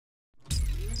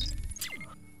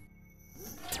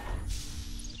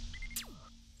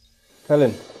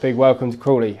Kellan, big welcome to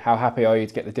Crawley. How happy are you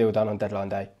to get the deal done on deadline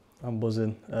day? I'm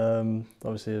buzzing.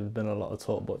 Obviously, there's been a lot of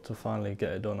talk, but to finally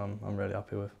get it done, I'm really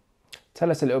happy with.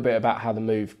 Tell us a little bit about how the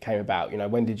move came about. You know,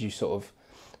 when did you sort of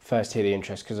first hear the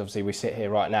interest? Because obviously we sit here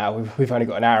right now, we've only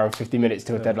got an hour and 50 minutes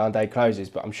till deadline day closes,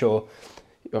 but I'm sure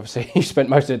obviously you spent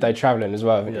most of the day travelling as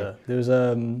well, haven't you? There was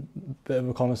a bit of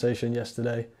a conversation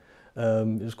yesterday.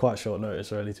 It was quite short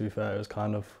notice, really, to be fair. It was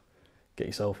kind of get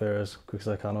yourself here as quick as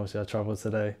I can. Obviously, I travelled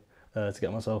today to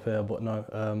get myself here, but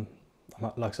no,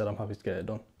 like I said, I'm happy to get it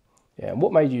done. Yeah, and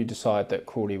what made you decide that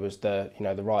Crawley was the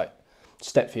right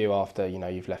step for you after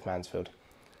you've left Mansfield?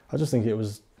 I just think it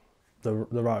was the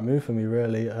right move for me,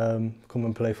 really. Come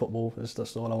and play football.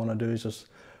 That's all I want to do, is just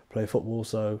play football.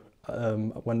 So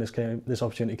when this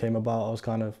opportunity came about, I was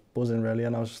kind of buzzing, really,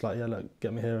 and I was just like, yeah, look,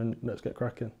 get me here and let's get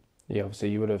cracking. Yeah, obviously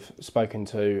you would have spoken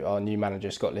to our new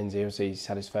manager, Scott Lindsay. Obviously he's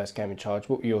had his first game in charge.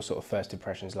 What were your sort of first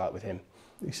impressions like with him?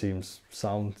 He seems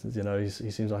sound, he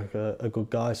seems like a good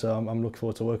guy, so I'm looking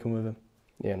forward to working with him.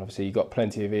 Yeah, and obviously you've got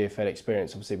plenty of EFL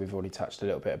experience. Obviously we've already touched a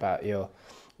little bit about your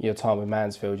time with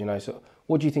Mansfield. So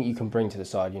what do you think you can bring to the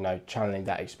side, channeling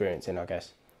that experience in, I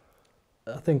guess?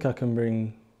 I think I can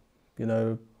bring,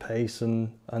 pace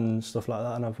and stuff like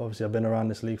that, and I've been around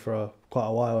this league for quite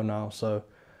a while now, so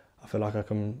I feel like I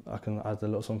can add a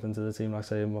little something to the team, like I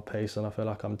say, in my pace, and I feel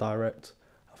like I'm direct.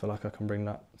 I feel like I can bring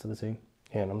that to the team.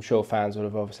 Yeah, and I'm sure fans would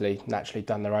have obviously naturally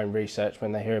done their own research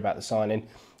when they hear about the signing.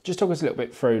 Just talk us a little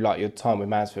bit through your time with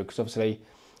Mansfield, because obviously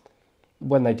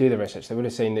when they do the research, they would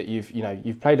have seen that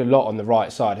you've played a lot on the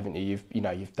right side, haven't you?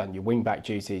 You've done your wing back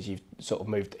duties. You've sort of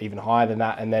moved even higher than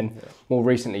that, and then more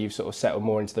recently you've sort of settled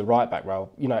more into the right back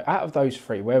role. Out of those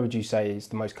three, where would you say is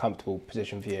the most comfortable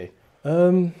position for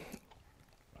you?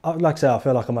 Like I say, I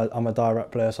feel like I'm a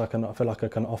direct player, so I feel like I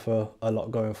can offer a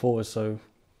lot going forward. So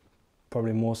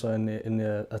probably more so in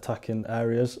the attacking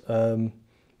areas.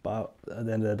 But at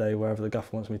the end of the day, wherever the gaffer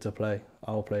wants me to play,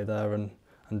 I'll play there and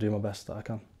do my best that I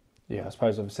can. Yeah, I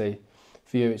suppose obviously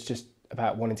for you it's just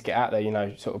about wanting to get out there,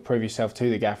 sort of prove yourself to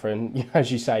the gaffer, and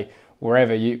as you say,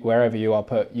 wherever you are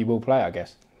put, you will play, I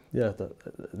guess. Yeah,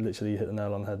 literally you hit the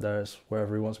nail on the head there. It's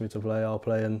wherever he wants me to play, I'll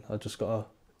play, and I just got to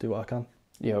do what I can.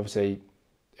 Yeah, obviously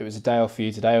it was a day off for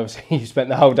you today. Obviously you spent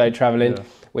the whole day travelling. Yeah.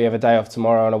 We have a day off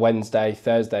tomorrow on a Wednesday.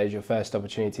 Thursday is your first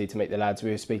opportunity to meet the lads.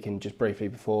 We were speaking just briefly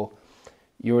before.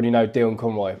 You already know Dion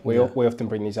Conroy. We often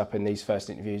bring these up in these first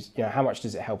interviews. How much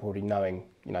does it help already knowing,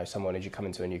 someone as you come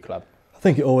into a new club? I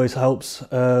think it always helps.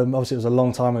 Obviously, it was a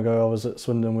long time ago. I was at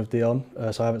Swindon with Dion,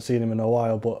 so I haven't seen him in a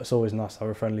while. But it's always nice to have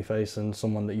a friendly face and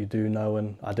someone that you do know.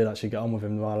 And I did actually get on with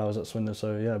him while I was at Swindon.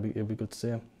 So yeah, it'd be good to see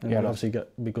him. And obviously,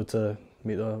 be good to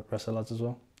meet the rest of the lads as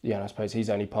well. Yeah, and I suppose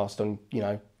he's only passed on,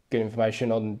 good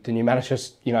information on the new manager,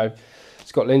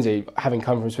 Scott Lindsay, having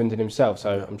come from Swindon himself.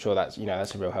 So I'm sure that's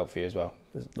a real help for you as well.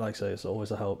 Like I say, it's always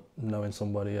a help knowing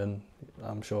somebody, and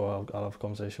I'm sure I'll have a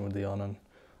conversation with Dion and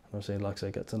obviously, like I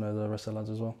say, get to know the rest of the lads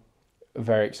as well. A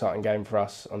very exciting game for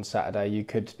us on Saturday. You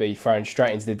could be thrown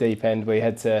straight into the deep end. We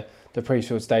head to the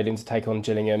Priestfield Stadium to take on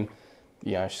Gillingham.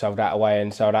 Sold out away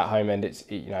and sold out home end. It's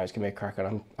going to be a cracker.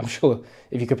 I'm sure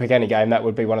if you could pick any game, that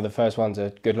would be one of the first ones,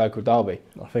 a good local derby.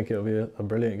 I think it'll be a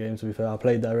brilliant game, to be fair. I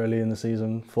played there early in the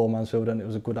season for Mansfield, and it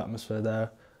was a good atmosphere there,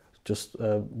 just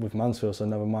with Mansfield. So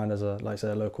never mind as a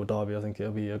local derby. I think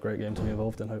it'll be a great game to be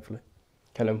involved in, hopefully.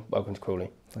 Kellan, welcome to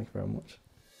Crawley. Thank you very much.